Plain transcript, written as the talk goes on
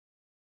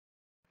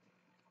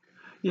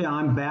Yeah,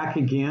 I'm back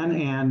again,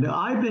 and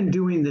I've been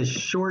doing this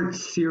short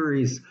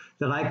series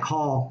that I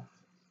call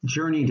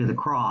Journey to the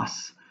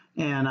Cross.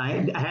 And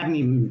I haven't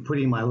even put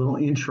in my little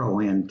intro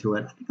into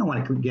it. I think I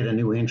want to get a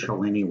new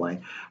intro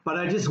anyway, but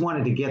I just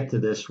wanted to get to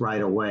this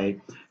right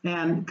away.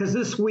 And because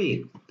this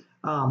week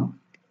um,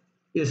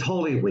 is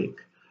Holy Week,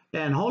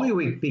 and Holy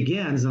Week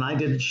begins, and I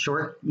did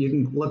short, you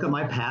can look at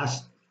my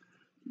past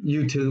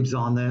YouTubes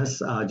on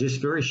this,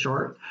 just very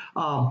short.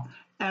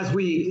 As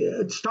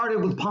we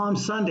started with Palm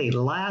Sunday,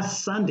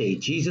 last Sunday,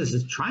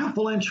 Jesus'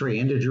 triumphal entry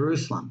into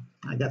Jerusalem.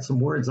 I got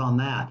some words on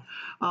that.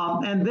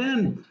 And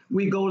then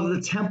we go to the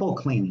temple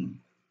cleaning,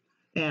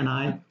 and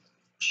I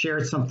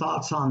shared some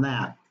thoughts on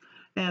that.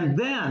 And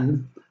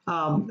then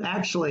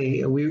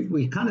actually,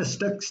 we kind of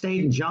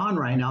stayed in John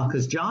right now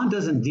because John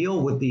doesn't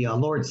deal with the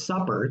Lord's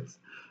Supper.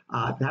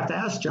 I have to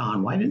ask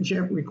John, why didn't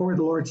you record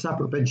the Lord's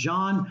Supper? But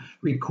John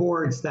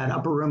records that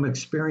upper room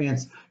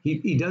experience.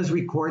 He does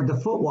record the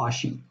foot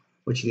washing,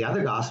 which the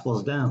other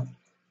Gospels don't.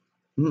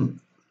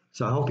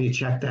 So I hope you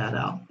check that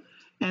out.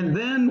 And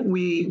then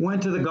we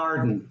went to the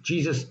garden.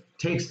 Jesus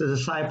takes the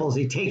disciples,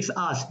 he takes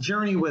us,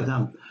 journey with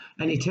him,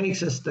 and he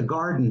takes us to the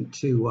garden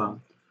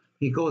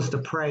he goes to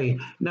pray.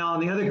 Now,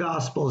 in the other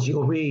Gospels,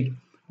 you'll read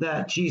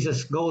that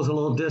Jesus goes a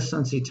little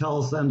distance. He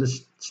tells them to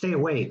stay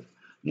awake,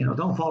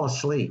 don't fall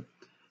asleep.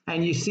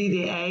 And you see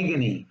the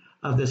agony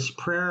of this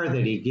prayer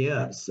that he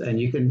gives.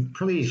 And you can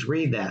please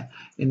read that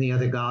in the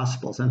other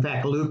Gospels. In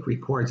fact, Luke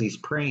records he's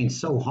praying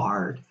so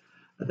hard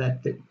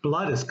that the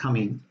blood is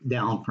coming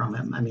down from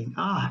him.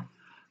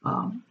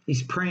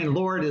 He's praying,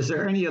 Lord, is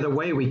there any other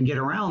way we can get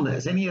around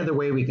this? Any other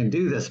way we can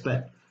do this?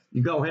 But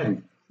you go ahead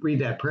and read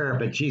that prayer.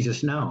 But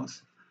Jesus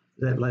knows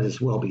that let his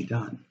will be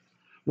done.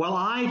 Well,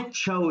 I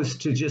chose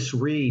to just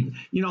read.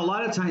 A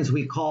lot of times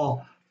we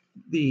call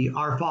the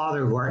Our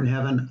Father who art in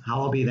heaven,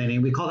 hallowed be thy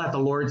name. We call that the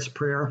Lord's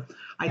Prayer.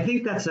 I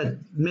think that's a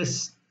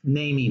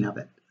misnaming of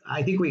it.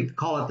 I think we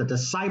call it the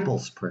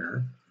disciples'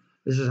 prayer.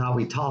 This is how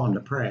we taught them to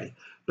pray.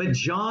 But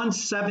John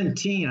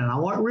 17,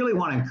 and really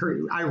want to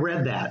encourage, I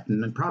read that,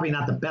 and probably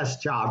not the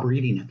best job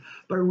reading it,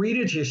 but read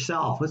it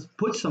yourself. Let's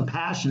put some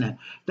passion in it.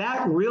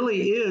 That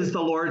really is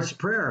the Lord's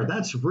Prayer.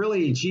 That's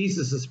really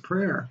Jesus's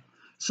prayer.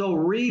 So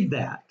read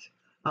that.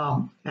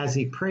 As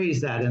he prays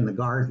that in the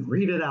garden.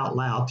 Read it out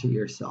loud to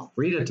yourself.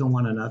 Read it to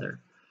one another.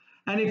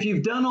 And if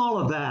you've done all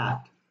of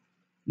that,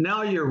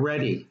 now you're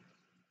ready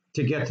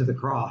to get to the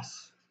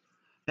cross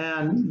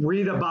and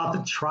read about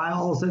the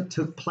trials that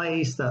took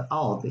place, the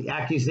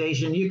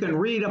accusation. You can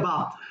read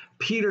about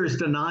Peter's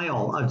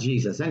denial of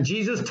Jesus. And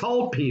Jesus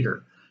told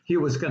Peter he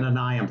was going to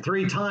deny him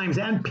 3 times,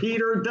 and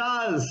Peter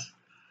does.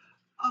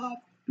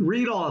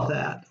 Read all of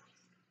that.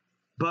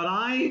 But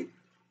I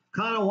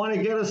kind of want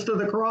to get us to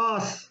the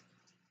cross.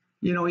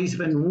 He's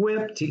been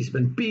whipped, he's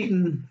been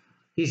beaten,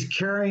 he's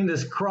carrying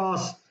this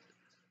cross,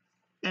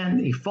 and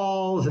he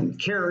falls and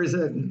carries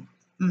it.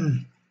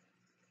 And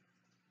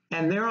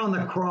there on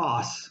the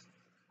cross,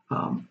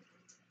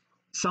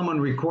 someone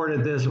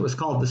recorded this. It was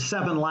called the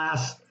 7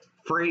 last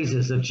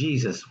phrases of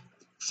Jesus,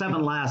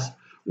 7 last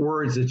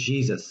words of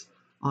Jesus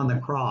on the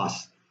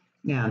cross.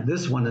 And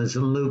this one is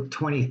in Luke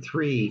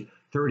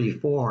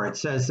 23:34. It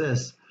says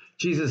this,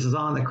 Jesus is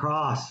on the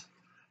cross.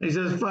 And he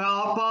says,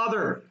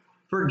 Father,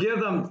 forgive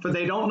them, for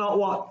they don't know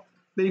what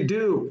they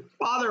do.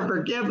 Father,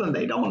 forgive them.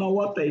 They don't know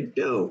what they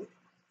do.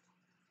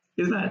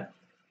 Isn't that?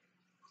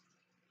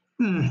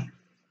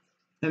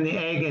 And the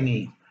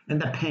agony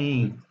and the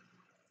pain.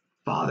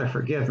 Father,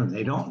 forgive them.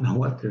 They don't know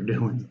what they're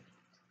doing.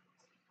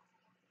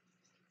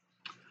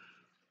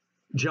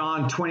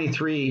 Luke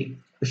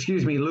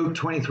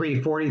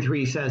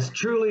 23:43 says,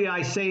 truly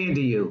I say unto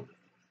you,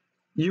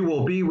 you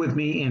will be with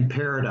me in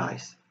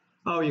paradise.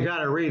 Oh, you got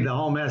to read the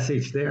whole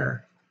message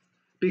there.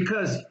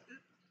 Because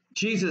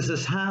Jesus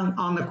is hung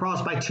on the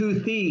cross by 2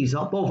 thieves,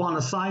 both on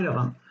the side of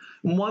him.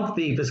 And one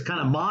thief is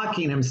kind of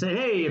mocking him, saying,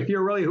 hey, if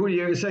you're really who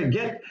you say,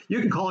 you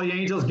can call the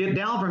angels, get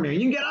down from here.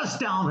 You can get us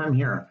down from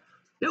here.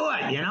 Do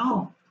it,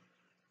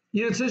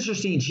 It's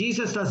interesting.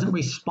 Jesus doesn't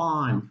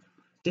respond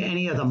to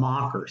any of the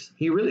mockers.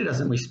 He really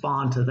doesn't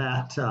respond to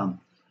that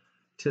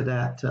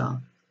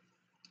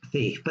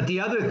thief. But the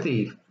other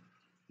thief,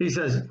 he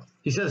says,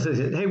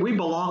 hey,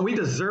 we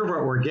deserve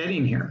what we're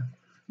getting here.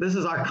 This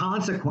is our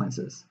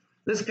consequences.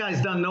 This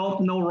guy's done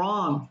no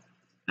wrong.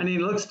 And he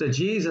looks to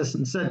Jesus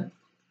and said,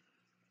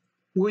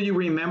 will you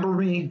remember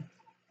me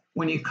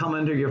when you come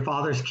into your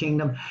Father's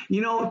kingdom?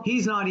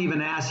 He's not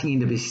even asking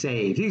to be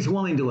saved. He's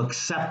willing to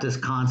accept his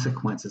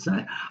consequences.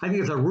 And I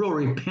think it's a real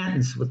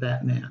repentance with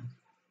that man.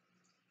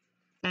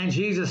 And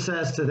Jesus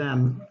says to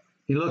them,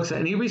 he looks at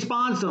and he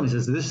responds to them. He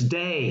says, this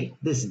day,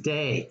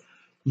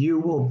 you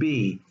will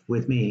be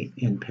with me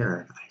in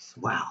paradise.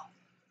 Wow.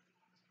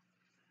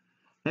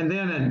 And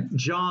then in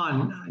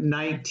John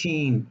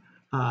 19,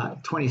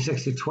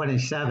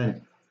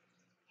 26-27,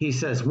 he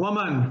says,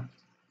 woman,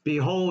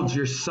 behold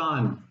your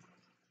son.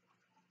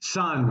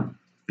 Son,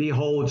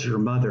 behold your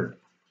mother.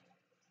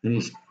 And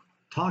he's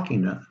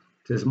talking to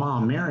his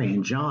mom, Mary,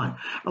 and John.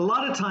 A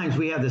lot of times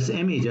we have this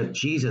image of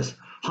Jesus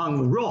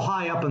hung real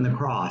high up in the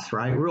cross,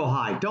 right? Real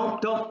high.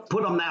 Don't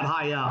put him that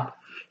high up.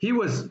 He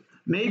was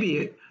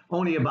maybe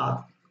only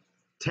about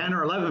 10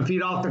 or 11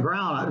 feet off the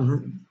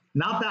ground,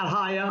 not that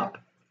high up.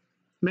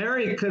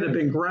 Mary could have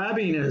been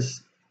grabbing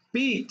his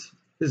feet,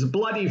 his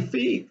bloody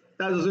feet.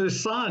 That was her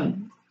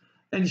son.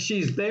 And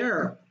she's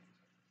there.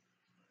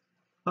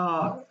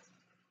 A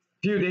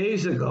few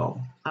days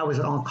ago, I was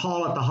on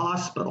call at the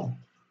hospital,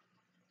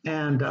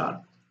 and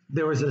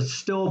there was a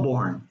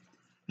stillborn,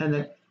 and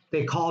that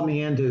they called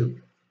me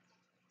in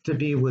to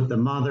be with the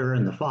mother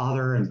and the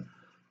father and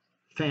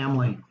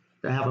family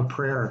to have a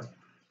prayer.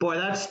 Boy,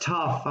 that's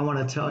tough, I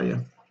want to tell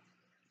you,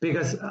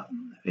 because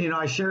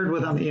I shared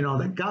with them,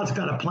 that God's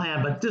got a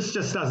plan, but this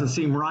just doesn't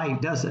seem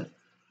right, does it?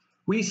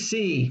 We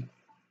see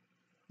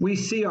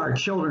our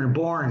children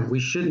born, we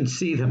shouldn't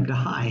see them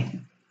die.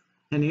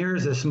 And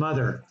here's this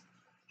mother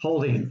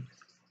holding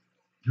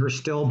her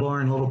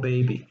stillborn little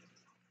baby.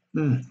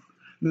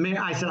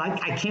 I said,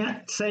 I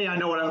can't say I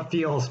know what it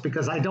feels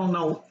because I don't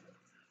know,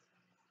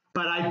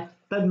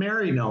 but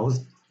Mary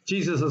knows,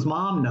 Jesus'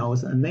 mom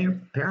knows, and they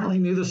apparently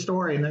knew the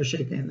story, and they're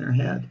shaking their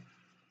head.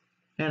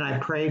 And I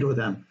prayed with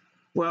them.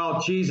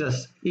 Well,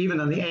 Jesus, even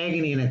in the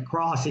agony and the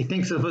cross, he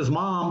thinks of his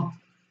mom.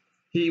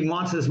 He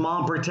wants his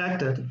mom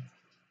protected.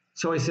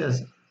 So he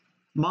says,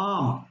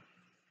 Mom,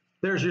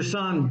 there's your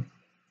son.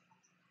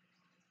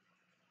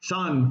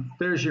 Son,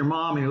 there's your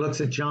mom. And he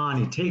looks at John.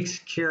 He takes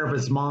care of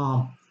his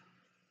mom,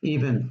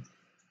 even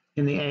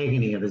in the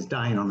agony of his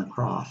dying on the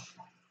cross.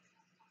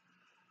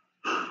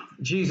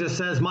 Jesus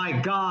says, my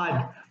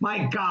God,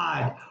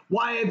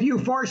 why have you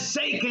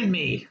forsaken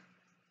me?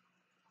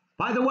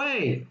 By the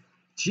way,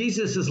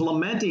 Jesus is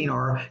lamenting,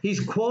 or he's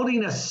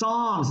quoting a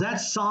Psalms.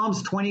 That's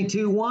Psalms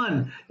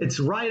 22:1. It's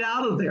right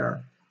out of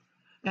there.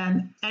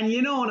 And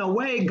in a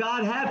way,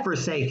 God had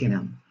forsaken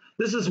him.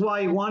 This is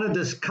why he wanted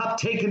this cup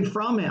taken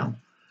from him.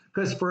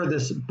 Because for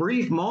this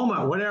brief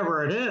moment,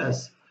 whatever it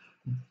is,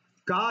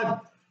 God,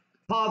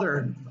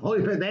 Father,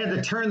 Holy Spirit, they had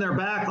to turn their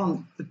back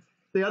on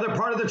the other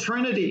part of the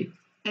Trinity.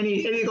 And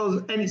he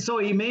goes, and so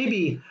he may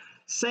be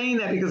saying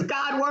that because,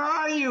 God, where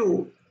are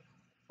you?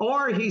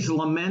 Or he's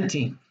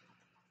lamenting.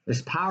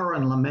 There's power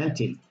in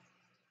lamenting.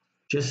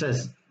 Just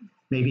as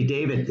maybe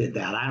David did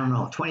that. I don't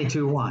know.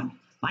 22:1.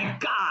 My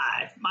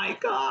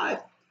God,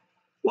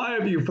 why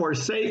have you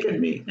forsaken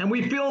me? And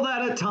we feel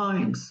that at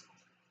times.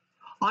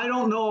 I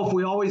don't know if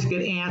we always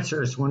get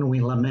answers when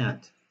we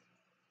lament,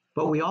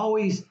 but we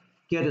always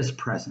get his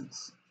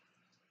presence.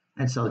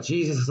 And so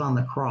Jesus is on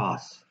the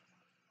cross,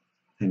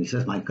 and he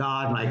says, my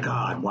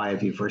God, why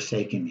have you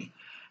forsaken me?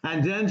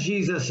 And then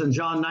Jesus in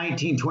John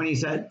 19:20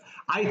 said,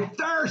 I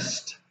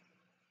thirst.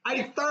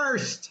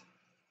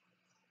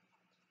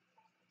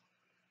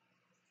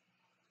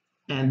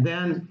 And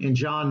then in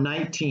John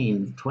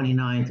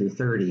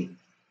 19:29-30,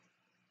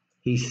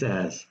 he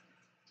says,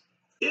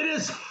 it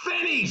is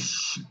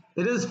finished.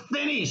 It is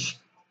finished.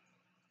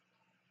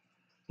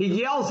 He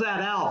yells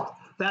that out.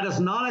 That is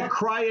not a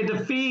cry of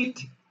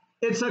defeat.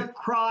 It's a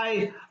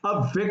cry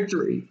of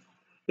victory.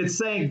 It's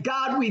saying,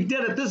 God, we did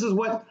it. This is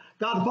what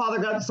God, Father,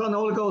 God, Son, the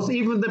Holy Ghost,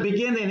 even in the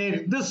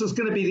beginning, this is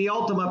going to be the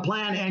ultimate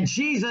plan. And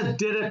Jesus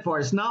did it for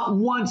us. Not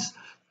once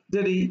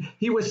did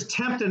he was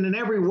tempted in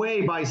every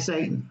way by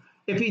Satan.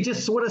 If he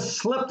just would have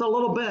slipped a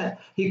little bit,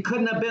 he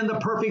couldn't have been the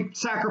perfect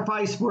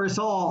sacrifice for us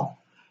all.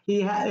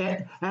 It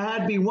had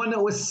to be one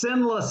that was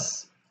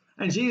sinless.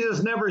 And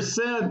Jesus never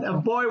sinned.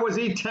 And boy, was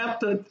he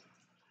tempted.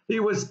 He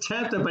was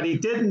tempted, but he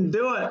didn't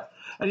do it.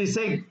 And he's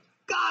saying,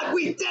 God,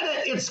 we did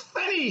it. It's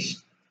finished.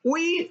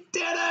 We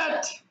did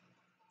it.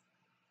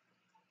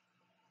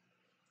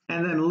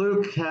 And then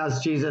Luke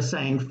has Jesus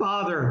saying,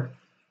 Father,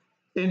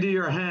 into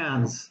your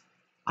hands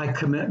I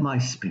commit my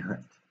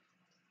spirit.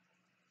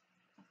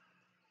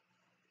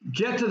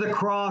 Get to the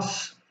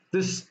cross.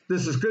 This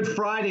is Good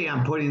Friday.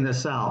 I'm putting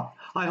this out.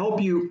 I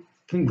hope you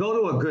can go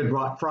to a Good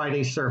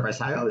Friday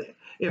service.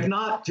 If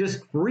not, just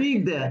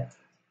read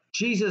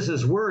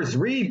Jesus' words.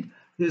 Read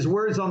his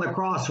words on the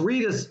cross.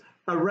 Read his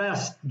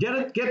arrest.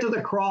 Get to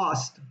the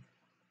cross.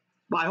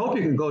 I hope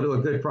you can go to a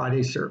Good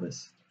Friday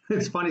service.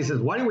 It's funny. He says,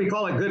 why do we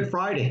call it Good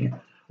Friday?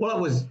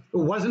 Well, it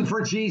wasn't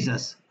for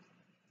Jesus,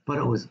 but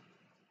it was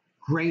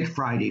Great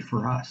Friday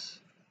for us.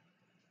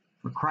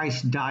 For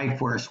Christ died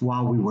for us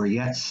while we were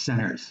yet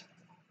sinners.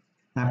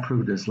 That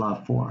proved his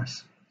love for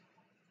us.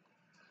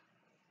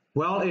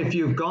 Well, if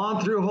you've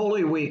gone through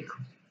Holy Week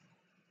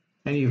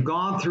and you've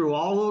gone through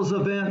all those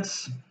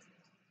events,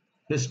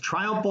 his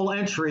triumphal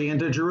entry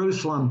into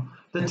Jerusalem,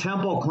 the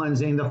temple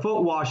cleansing, the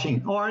foot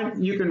washing, or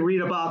you can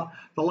read about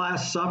the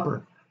Last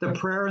Supper, the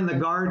prayer in the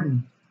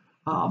garden.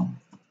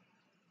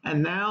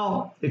 And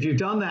now, if you've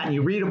done that and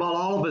you read about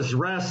all of his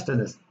rest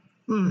and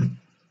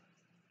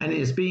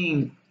his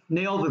being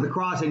nailed to the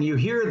cross, and you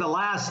hear the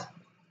last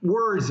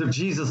words of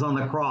Jesus on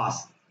the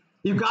cross,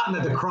 you've gotten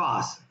to the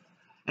cross.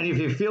 And if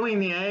you're feeling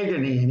the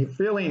agony and you're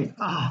feeling,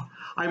 I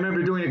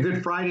remember doing a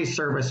Good Friday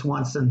service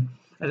once at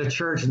a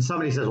church, and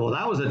somebody says, well,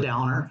 that was a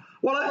downer.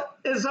 Well,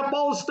 it is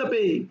supposed to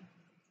be.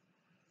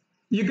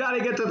 You got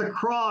to get to the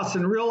cross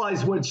and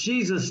realize what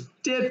Jesus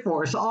did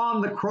for us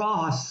on the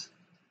cross.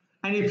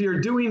 And if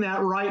you're doing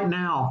that right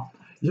now,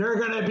 you're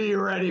going to be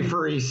ready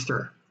for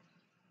Easter.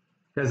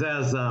 Because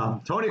as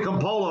Tony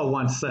Campolo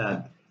once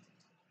said,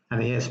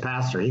 and his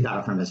pastor, he got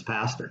it from his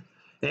pastor,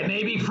 it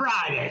may be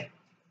Friday,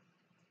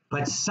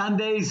 but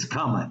Sunday's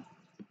coming.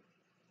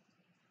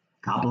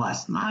 God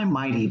bless. And I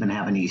might even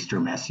have an Easter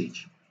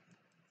message.